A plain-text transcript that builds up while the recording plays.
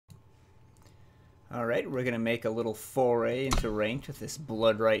Alright, we're going to make a little foray into ranked with this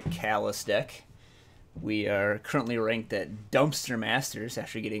Bloodright Kalis deck. We are currently ranked at Dumpster Masters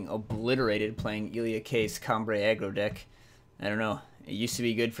after getting obliterated playing Ilya K's Cambrai aggro deck. I don't know, it used to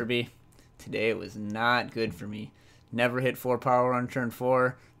be good for me. Today it was not good for me. Never hit 4 power on turn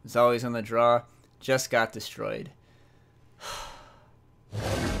 4, was always on the draw, just got destroyed.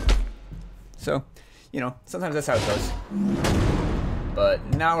 So, you know, sometimes that's how it goes. But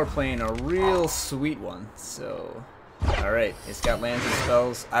now we're playing a real sweet one, so... Alright, it's got lands and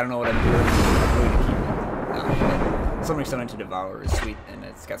spells. I don't know what I'm doing. I'm going to keep it. No, Summoning Stone into Devour is sweet, and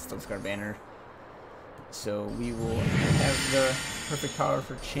it's got Stonescar Banner. So we will have the perfect power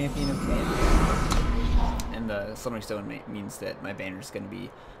for Champion of Banners. And the Summoning Stone means that my banner is going to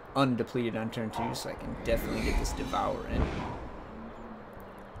be undepleted on turn 2, so I can definitely get this Devour in.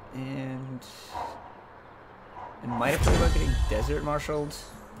 And... I might have thought about getting Desert Marshaled,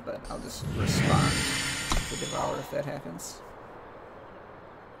 but I'll just respond to Devour if that happens.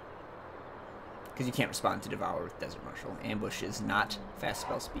 Because you can't respond to Devour with Desert Marshal. Ambush is not fast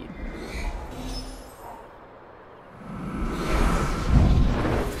spell speed.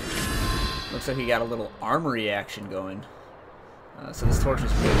 Looks like we got a little armory action going. So this torch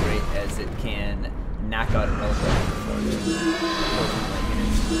is really great as it can knock out a relic before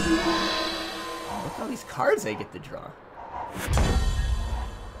units. Look at all these cards I get to draw.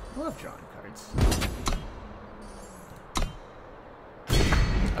 I love drawing cards.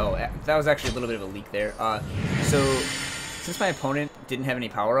 Oh, that was actually a little bit of a leak there. So, since my opponent didn't have any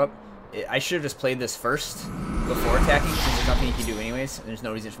power-up, I should have just played this first before attacking, since there's nothing he can do anyways, and there's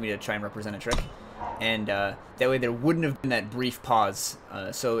no reason for me to try and represent a trick. And that way there wouldn't have been that brief pause.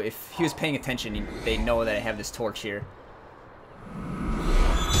 So if he was paying attention, they'd know that I have this torch here.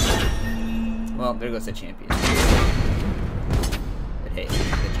 Well, there goes the champion. But hey,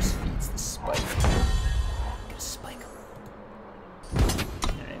 that just feeds the spike. Get a spike him.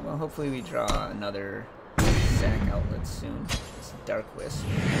 Alright, well, hopefully we draw another sack outlet soon. This Dark Wisp.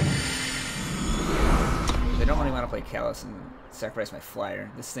 I don't really want to play Kalis and sacrifice my flyer.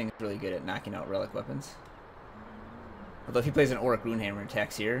 This thing is really good at knocking out relic weapons. Although if he plays an Auric Runehammer and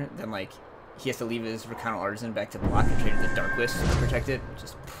attacks here, then like he has to leave his Reconnal Artisan back to block and trade the Dark Wisp to protect it, which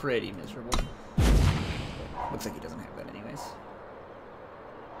is pretty miserable. Looks like he doesn't have that anyways.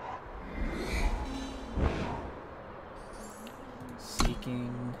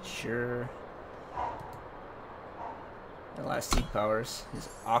 Seeking, sure. A lot of seek powers. His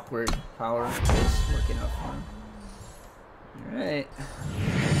awkward power is working out for him. Alright.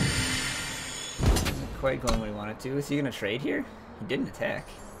 Isn't quite going what he wanted to. Is he going to trade here? He didn't attack.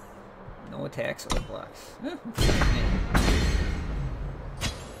 No attacks or blocks.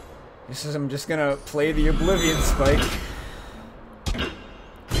 I'm just gonna play the Oblivion Spike.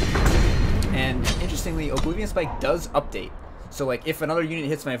 And interestingly, Oblivion Spike does update. So like if another unit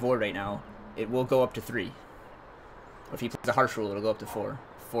hits my void right now, it will go up to 3. Or if he plays a Harsh Rule, it'll go up to 4,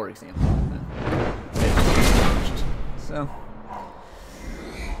 for example. So.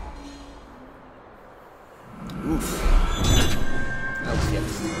 Oof. I'll see how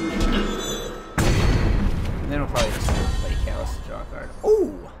this is. And then we'll probably just play Kalis to draw a card.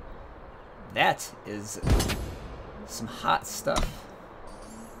 Oh! That is some hot stuff.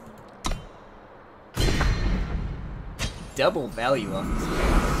 Double value off this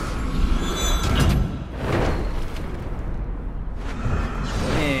card.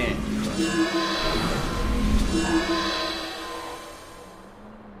 Man.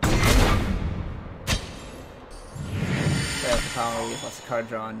 Power, we have lots of card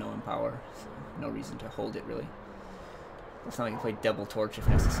draw and no empower, so no reason to hold it really. It's not like you can play double torch if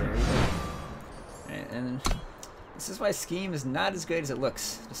necessary. And this is why scheme is not as great as it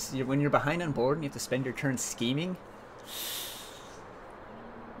looks. Just, when you're behind on board and you have to spend your turn scheming,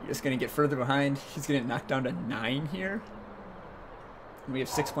 you're just gonna get further behind. He's gonna knock down to 9 here. And we have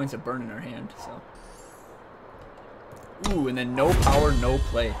 6 points of burn in our hand, so. Ooh, and then no power, no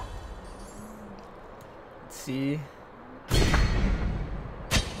play. Let's see.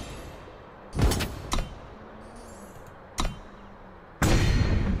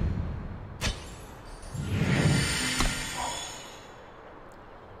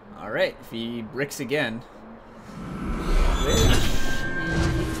 Alright, if he bricks again, which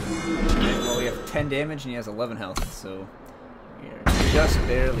well, we have 10 damage and he has 11 health, so we are just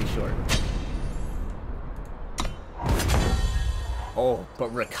barely short. Oh,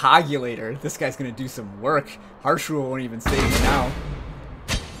 but Recogulator, this guy's gonna do some work. Harsh Rule won't even save me now.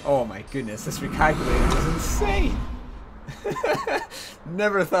 Oh my goodness, this Recogulator is insane.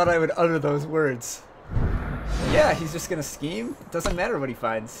 Never thought I would utter those words. Yeah, he's just gonna scheme. Doesn't matter what he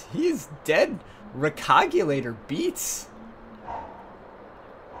finds. He's dead Recogulator beats.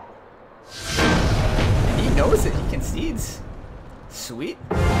 And he knows it. He concedes. Sweet.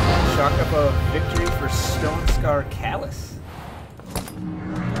 Chalk up a victory for Stonescar Kalis.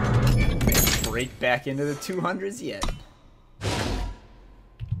 Break back into the 200s yet.